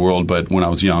side of the world, but when I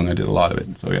was young, I did a lot of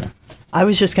it. So yeah. I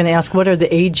was just going to ask, what are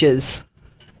the ages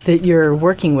that you're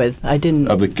working with? I didn't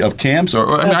of camps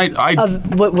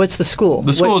what's the school?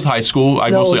 The school is high school.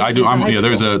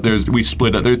 We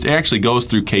split it. It actually goes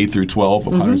through K through 12,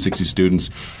 160 students.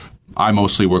 I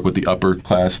mostly work with the upper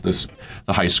class, the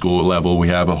high school level. We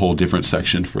have a whole different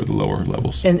section for the lower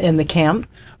levels. And the camp?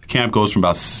 The camp goes from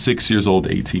about 6 years old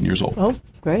to 18 years old. Oh,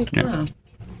 great. Yeah. Wow.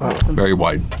 Awesome. Very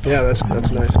wide. Yeah, that's nice.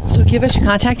 So give us your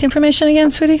contact information again,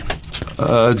 sweetie.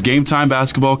 It's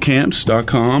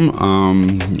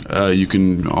GameTimeBasketballCamps.com. You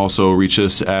can also reach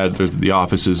us at the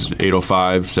office is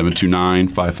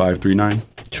 805-729-5539.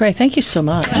 Trey, thank you so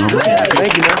much.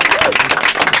 Thank you, man.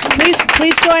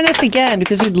 Please join us again,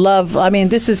 because we'd love. I mean,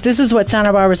 this is what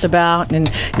Santa Barbara's about,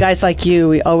 and guys like you,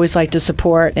 we always like to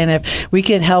support. And if we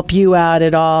can help you out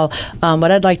at all,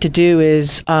 what I'd like to do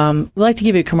is we'd like to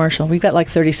give you a commercial. We've got like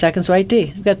 30 seconds, right,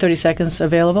 D? We've got 30 seconds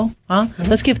available, huh?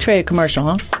 Let's give Trey a commercial,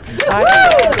 huh? All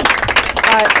right.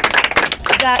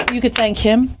 That you could thank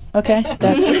him. Okay,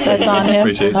 that's on him.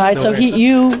 Appreciate it. All right, so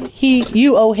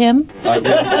you owe him. All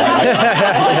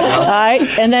right,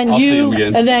 and then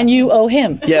you owe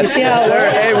him. Yes, yes, sir.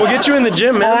 Hey, we'll get you in the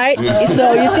gym, man. All right,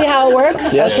 so you see how it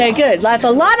works? Yes. Okay, good. That's a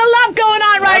lot of love going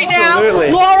on right Absolutely.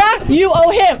 now. Laura, you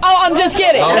owe him. Oh, I'm just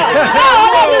kidding. No,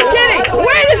 I'm just kidding.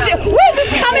 Where's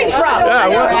this coming from?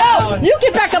 No, you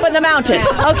get back up in the mountain.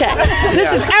 Okay,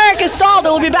 this is Erica Salda.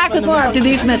 We'll be back with more after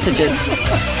these messages.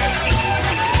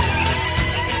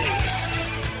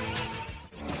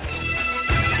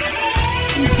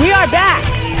 We are back,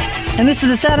 and this is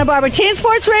the Santa Barbara Teen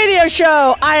Sports Radio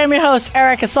Show. I am your host,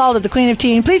 Erica Salda, the Queen of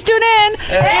Teen. Please tune in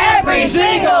every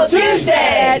single Tuesday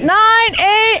at 9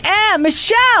 a.m.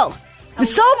 Michelle,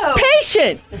 So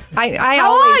patient. I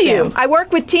How always are you? am. I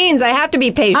work with teens. I have to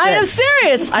be patient. I am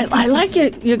serious. I like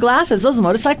your glasses. Those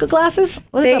motorcycle glasses.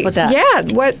 What is up with that? Yeah,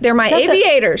 they're my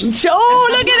aviators. Oh,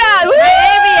 look at that.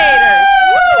 My aviators.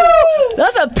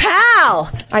 That's a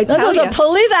pal. I tell Those you. are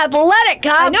police athletic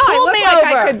cop. I know. Pull I look me like over.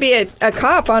 I could be a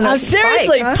cop on a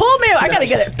seriously, bike, huh? pull me over. I got to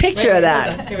get a picture of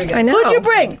that. I know. Who'd you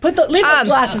bring? Leave the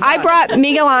glasses I on. brought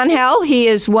Miguelangel. He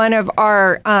is one of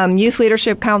our Youth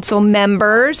Leadership Council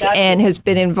members and has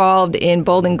been involved in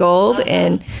Bold and Gold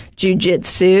and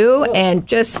jiu-jitsu and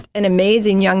just an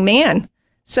amazing young man.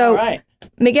 So,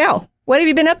 Miguel, what have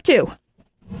you been up to?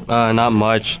 Not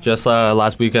much. Just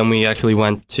last weekend we actually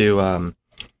went to a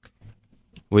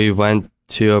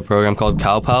program called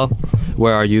CalPal,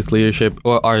 where our youth leadership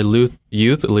program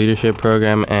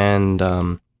and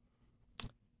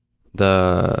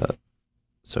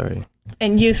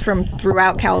And youth from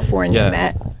throughout California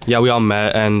met. Yeah, we all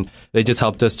met, and they just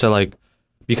helped us to like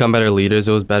become better leaders.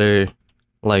 It was better,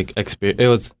 like it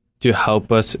was to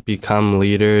help us become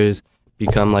leaders,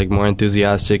 become like more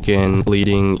enthusiastic in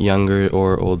leading younger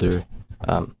or older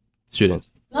students.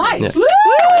 Nice. Yeah. Woo!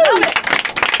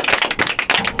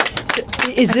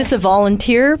 Is this a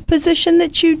volunteer position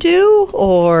that you do,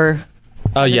 or?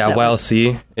 Yeah,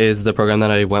 YLC is the program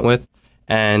that I went with,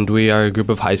 and we are a group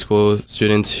of high school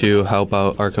students who help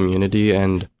out our community,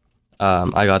 and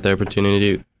I got the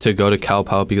opportunity to go to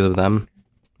CalPal because of them.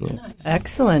 Yeah. Nice.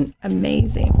 Excellent.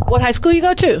 Amazing. What high school you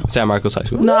go to? San Marcos High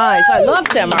School. Nice. I love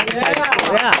San Marcos High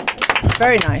School. Yeah.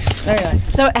 Very nice. Very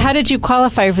nice. So how did you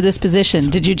qualify for this position?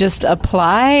 Did you just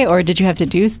apply, or did you have to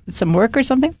do some work or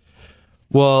something?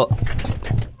 Well,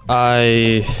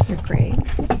 Your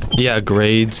grades. Yeah,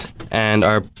 grades. And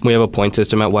we have a point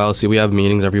system at YLC. We have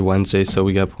meetings every Wednesday, so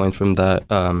we get points from that.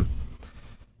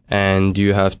 And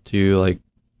you have to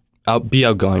be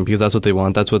outgoing, because that's what they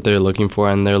want. That's what they're looking for,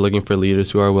 and they're looking for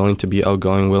leaders who are willing to be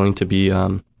outgoing, willing to be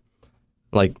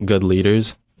good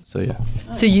leaders. So yeah.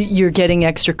 So you're getting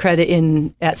extra credit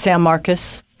at San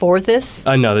Marcos for this?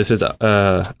 No, this is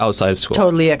outside of school.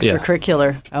 Totally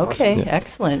extracurricular. Yeah. Okay, Yeah.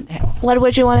 excellent. What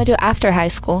would you want to do after high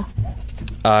school?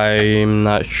 I'm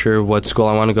not sure what school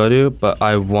I want to go to, but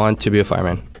I want to be a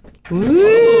fireman.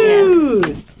 Ooh.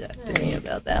 Talk to me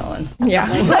about that one. Yeah.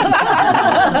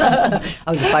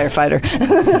 I was a firefighter.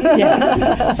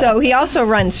 Yeah. So he also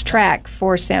runs track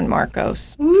for San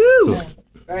Marcos. Woo!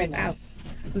 Very nice.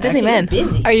 Busy man.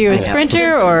 Are you a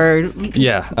sprinter or?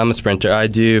 Yeah, I'm a sprinter. I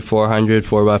do 400,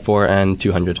 4x4, and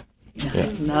 200.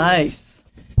 Yeah. Nice.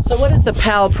 So what is the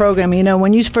PAL program? You know,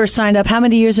 when you first signed up, how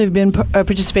many years have you been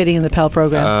participating in the PAL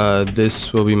program?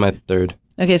 This will be my third.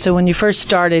 Okay, so when you first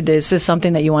started, is this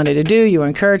something that you wanted to do? You were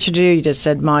encouraged to do? You just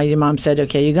said, your mom said,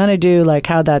 okay, you're going to do?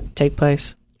 How'd that take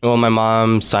place? Well, my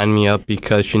mom signed me up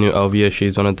because she knew Ovia.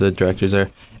 She's one of the directors there.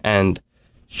 And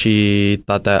she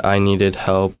thought that I needed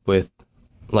help with,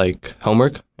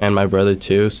 homework, and my brother,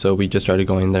 too. So we just started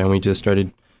going there, and we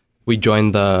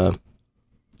joined the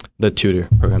tutor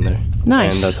program there.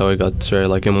 Nice. And that's how we got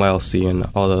started, in YLC and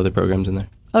all the other programs in there.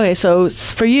 Okay, so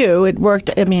for you, it worked.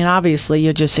 I mean, obviously,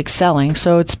 you're just excelling,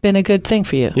 so it's been a good thing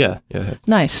for you. Yeah.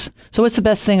 Nice. So what's the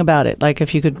best thing about it?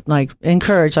 If you could,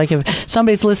 encourage, if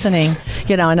somebody's listening,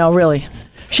 I know, really,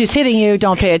 she's hitting you,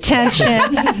 don't pay attention,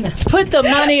 put the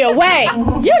money away.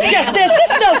 There's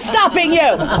just no stopping you.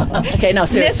 Okay, no,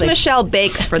 seriously. Miss Michelle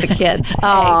bakes for the kids.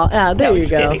 Oh, there you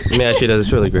go. Yeah, she does.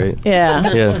 It's really great.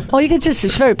 Yeah. Yeah. Well, you could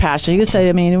she's very passionate. You could say,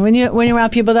 I mean, when you're around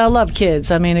people that love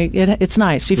kids, I mean, it's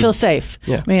nice. You feel safe.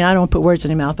 Yeah. I mean, I don't put words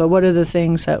in your mouth, but what are the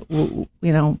things that,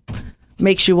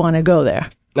 makes you want to go there?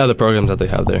 No, the programs that they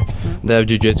have there. They have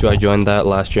jiu-jitsu. I joined that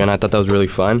last year, and I thought that was really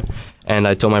fun. And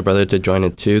I told my brother to join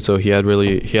it too, so he had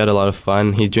a lot of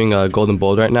fun. He's doing Gold and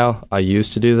Bold right now. I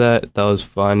used to do that. That was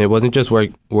fun. It wasn't just where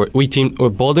we teamed. Or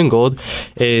Bold and Gold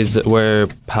is where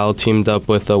PAL teamed up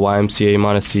with the YMCA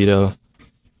Montecito.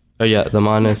 Oh yeah, the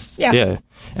Montecito. Yeah.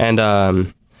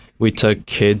 And we took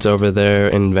kids over there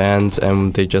in vans,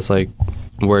 and they just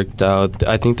worked out.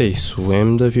 I think they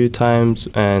swimmed a few times,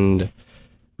 and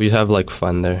we have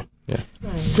fun there. Yeah.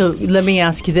 So let me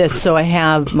ask you this. So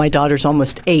my daughter's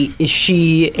almost 8. Is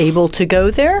she able to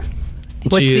go there?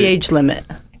 What's the age limit?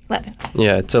 11.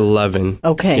 Yeah, it's 11.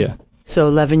 Okay. Yeah. So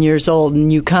 11 years old,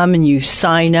 and you come and you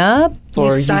sign up?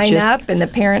 Or you sign up, and the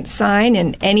parents sign,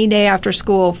 and any day after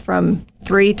school from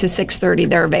 3 to 6:30,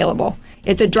 they're available.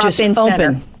 It's a drop-in center.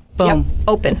 Open. Boom. Yep,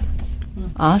 open.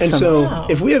 Awesome. And so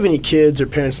if we have any kids or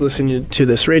parents listening to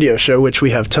this radio show, which we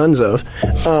have tons of,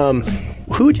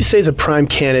 who would you say is a prime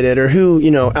candidate, or who,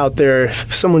 out there,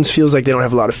 if someone feels like they don't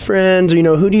have a lot of friends, or,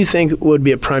 who do you think would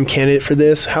be a prime candidate for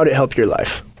this? How would it help your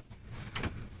life?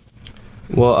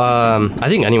 Well, I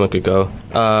think anyone could go.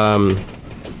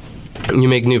 You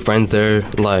make new friends there,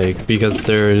 like, because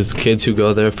there's kids who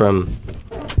go there from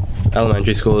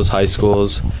elementary schools, high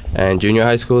schools, and junior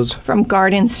high schools. From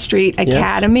Garden Street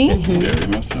Academy.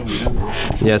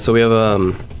 Yeah, so we have,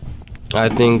 I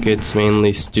think it's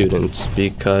mainly students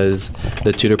because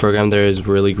the tutor program there is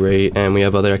really great, and we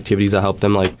have other activities that help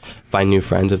them, like, find new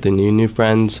friends if they need new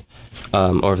friends.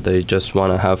 Or if they just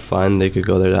want to have fun, they could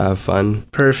go there to have fun.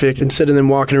 Perfect. Instead of them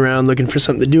walking around looking for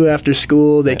something to do after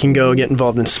school, they can go get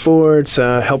involved in sports,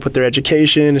 help with their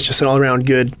education. It's just an all-around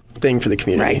good thing for the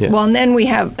community. Right. Yeah. Well, and then we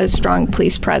have a strong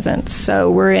police presence.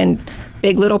 So we're in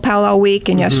Big Little Pal all week,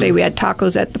 and yesterday we had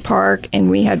tacos at the park, and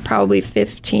we had probably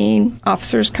 15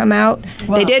 officers come out.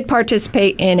 Wow. They did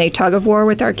participate in a tug-of-war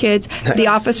with our kids. Nice. The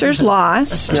officers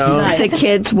lost. The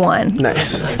kids won.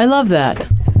 Nice. I love that.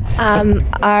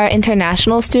 Are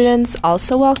international students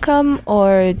also welcome,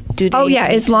 or do they? Oh, yeah.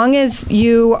 As long as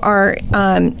you are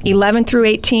 11 through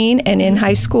 18 and in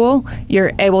high school,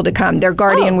 you're able to come. Their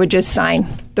guardian would just sign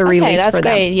the release that's for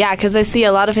them. great. Yeah, because I see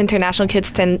a lot of international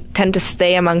kids tend to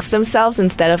stay amongst themselves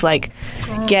instead of, like,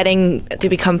 getting to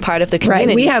become part of the community.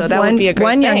 Right. We have so that would be a great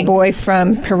one thing. young boy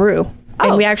from Peru.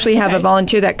 And we actually have a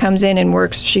volunteer that comes in and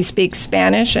works. She speaks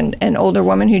Spanish, and an older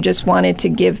woman who just wanted to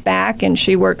give back, and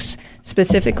she works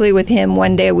specifically with him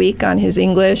one day a week on his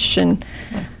English and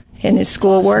his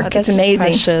schoolwork. It's amazing.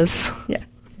 Precious. Yeah.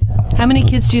 How many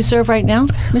kids do you serve right now,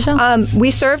 Michelle? We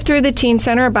serve through the Teen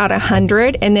Center about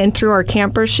 100, and then through our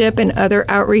campership and other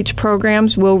outreach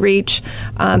programs, we'll reach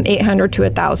 800 to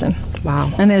 1,000.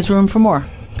 Wow. And there's room for more?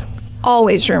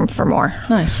 Always room for more.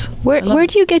 Nice. Where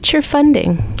do you get your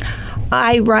funding?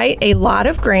 I write a lot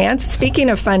of grants. Speaking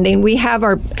of funding, we have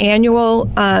our annual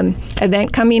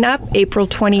event coming up April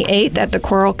 28th at the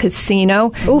Coral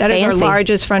Casino. Ooh, that is our fancy.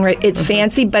 largest fundraiser. It's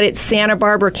fancy, but it's Santa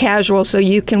Barbara casual, so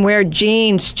you can wear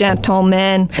jeans,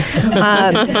 gentlemen.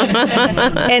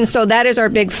 And so that is our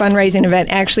big fundraising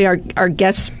event. Actually, our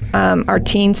guest, our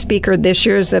teen speaker this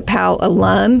year is a PAL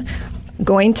alum,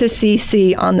 going to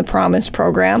CC on the Promise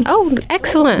program. Oh,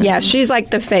 excellent. Yeah, she's like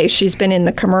the face. She's been in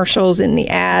the commercials, in the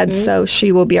ads, so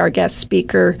she will be our guest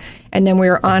speaker. And then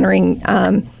we're honoring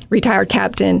retired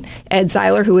Captain Ed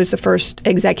Zeiler, who is the first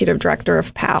executive director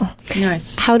of PAL.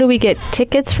 Nice. How do we get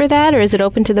tickets for that, or is it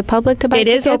open to the public to buy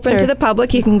tickets? It is open to the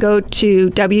public. You can go to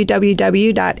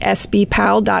www.sbpal.org,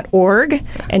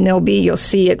 and you'll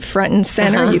see it front and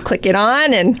center. You click it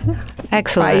on and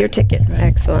buy your ticket.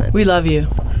 Excellent. We love you.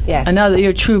 Yes. I know that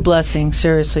you're a true blessing,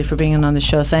 seriously, for being on the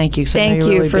show. Thank you. Thank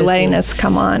you for letting us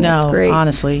come on. No, it's great.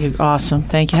 honestly, you're awesome.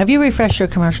 Thank you. Have you refreshed your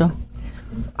commercial?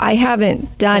 I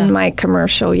haven't done my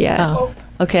commercial yet. Oh,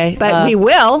 okay. But we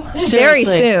will very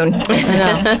seriously. soon.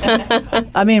 I know.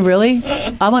 I mean, really?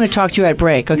 I want to talk to you at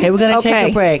break, okay? We're going to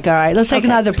take a break, all right? Let's take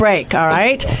another break, all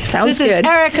right? Sounds This good. is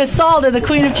Erica Salda, the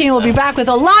Queen of Teen. We'll be back with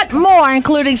a lot more,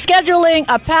 including scheduling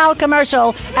a PAL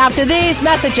commercial after these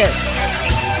messages.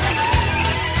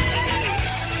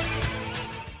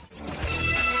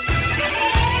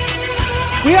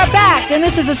 We are back, and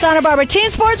this is the Santa Barbara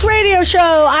Teen Sports Radio Show.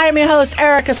 I am your host,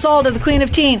 Erica Salda, the Queen of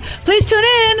Teen. Please tune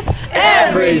in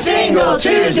every single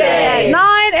Tuesday at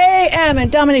 9 a.m.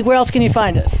 And Dominique, where else can you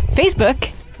find us?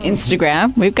 Facebook,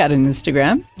 Instagram. We've got an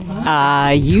Instagram.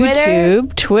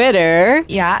 YouTube, Twitter.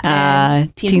 Yeah,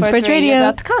 and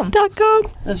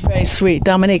teensportsradio.com. That's very sweet,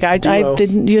 Dominique. I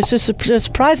didn't. You're just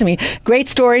surprising me. Great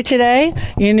story today.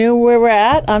 You knew where we're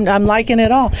at. I'm liking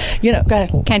it all. Go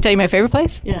ahead. Can I tell you my favorite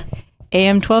place? Yeah.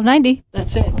 AM 1290.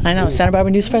 That's it. I know. Santa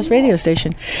Barbara News Press radio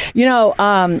station.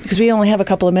 Because we only have a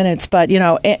couple of minutes, but, in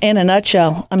a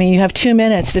nutshell, I mean, you have 2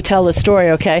 minutes to tell the story,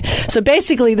 okay? So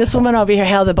basically, this woman over here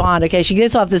held the bond, okay? She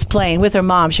gets off this plane with her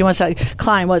mom. She wants to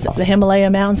climb, was it the Himalaya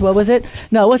Mountains? What was it?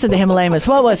 No, it wasn't the Himalayas.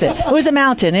 What was it? It was a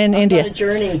mountain in India.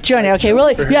 Journey. Okay,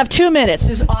 really? You have 2 minutes.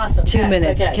 This is awesome. 2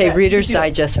 minutes. Okay, Reader's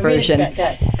Digest version.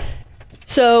 Okay.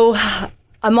 So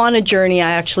I'm on a journey.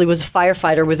 I actually was a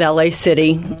firefighter with LA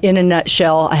City. In a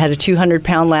nutshell, I had a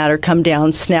 200-pound ladder come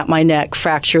down, snap my neck,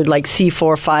 fractured like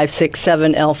C4, 5, 6,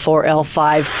 7, L4,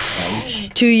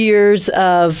 L5. 2 years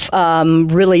of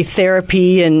really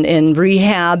therapy and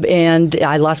rehab, and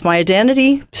I lost my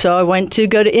identity. So I went to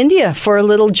go to India for a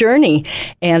little journey,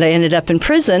 and I ended up in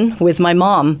prison with my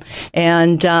mom,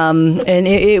 and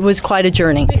it was quite a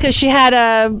journey. Because she had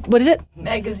a, what is it?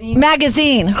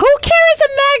 Magazine. Who carries a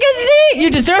magazine?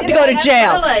 You deserve to go to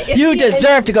jail. You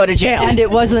deserve to go to jail. And it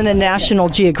wasn't a National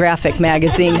Geographic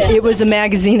magazine. It was a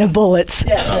magazine of bullets.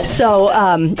 So,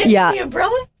 yeah. The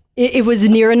umbrella? It was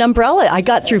near an umbrella. I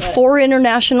got through 4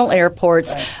 international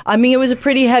airports. I mean, it was a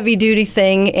pretty heavy-duty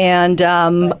thing, and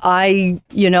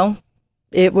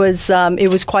It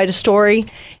was quite a story,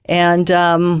 and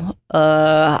I'm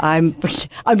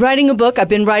writing a book. I've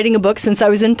been writing a book since I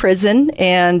was in prison,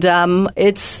 and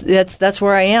that's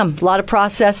where I am. A lot of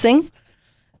processing.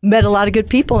 Met a lot of good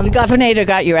people. And the governor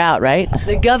got you out, right?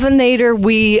 The governor,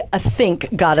 we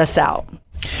think, got us out.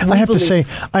 I have to say,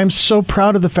 I'm so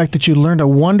proud of the fact that you learned a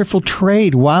wonderful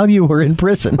trade while you were in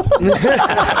prison.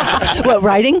 What,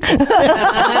 writing?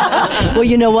 Well,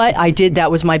 you know what? I did. That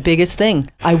was my biggest thing.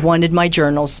 I wanted my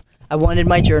journals.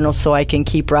 So I can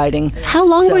keep writing. How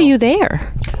long were you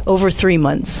there? Over 3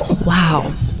 months.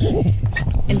 Wow.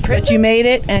 But you made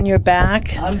it, and you're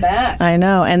back. I'm back. I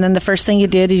know. And then the first thing you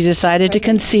did, you decided to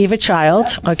conceive a child,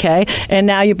 okay? And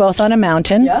now you're both on a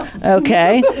mountain,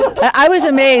 okay? I was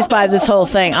amazed by this whole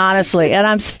thing, honestly.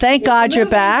 And thank God you're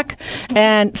back.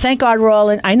 And thank God we're all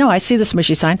in. I know, I see the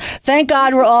smushy sign. Thank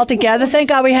God we're all together. Thank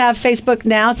God we have Facebook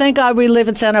now. Thank God we live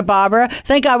in Santa Barbara.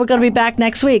 Thank God we're going to be back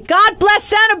next week. God bless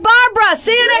Santa Barbara.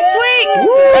 See you next week.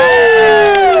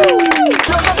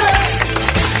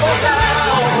 Woo!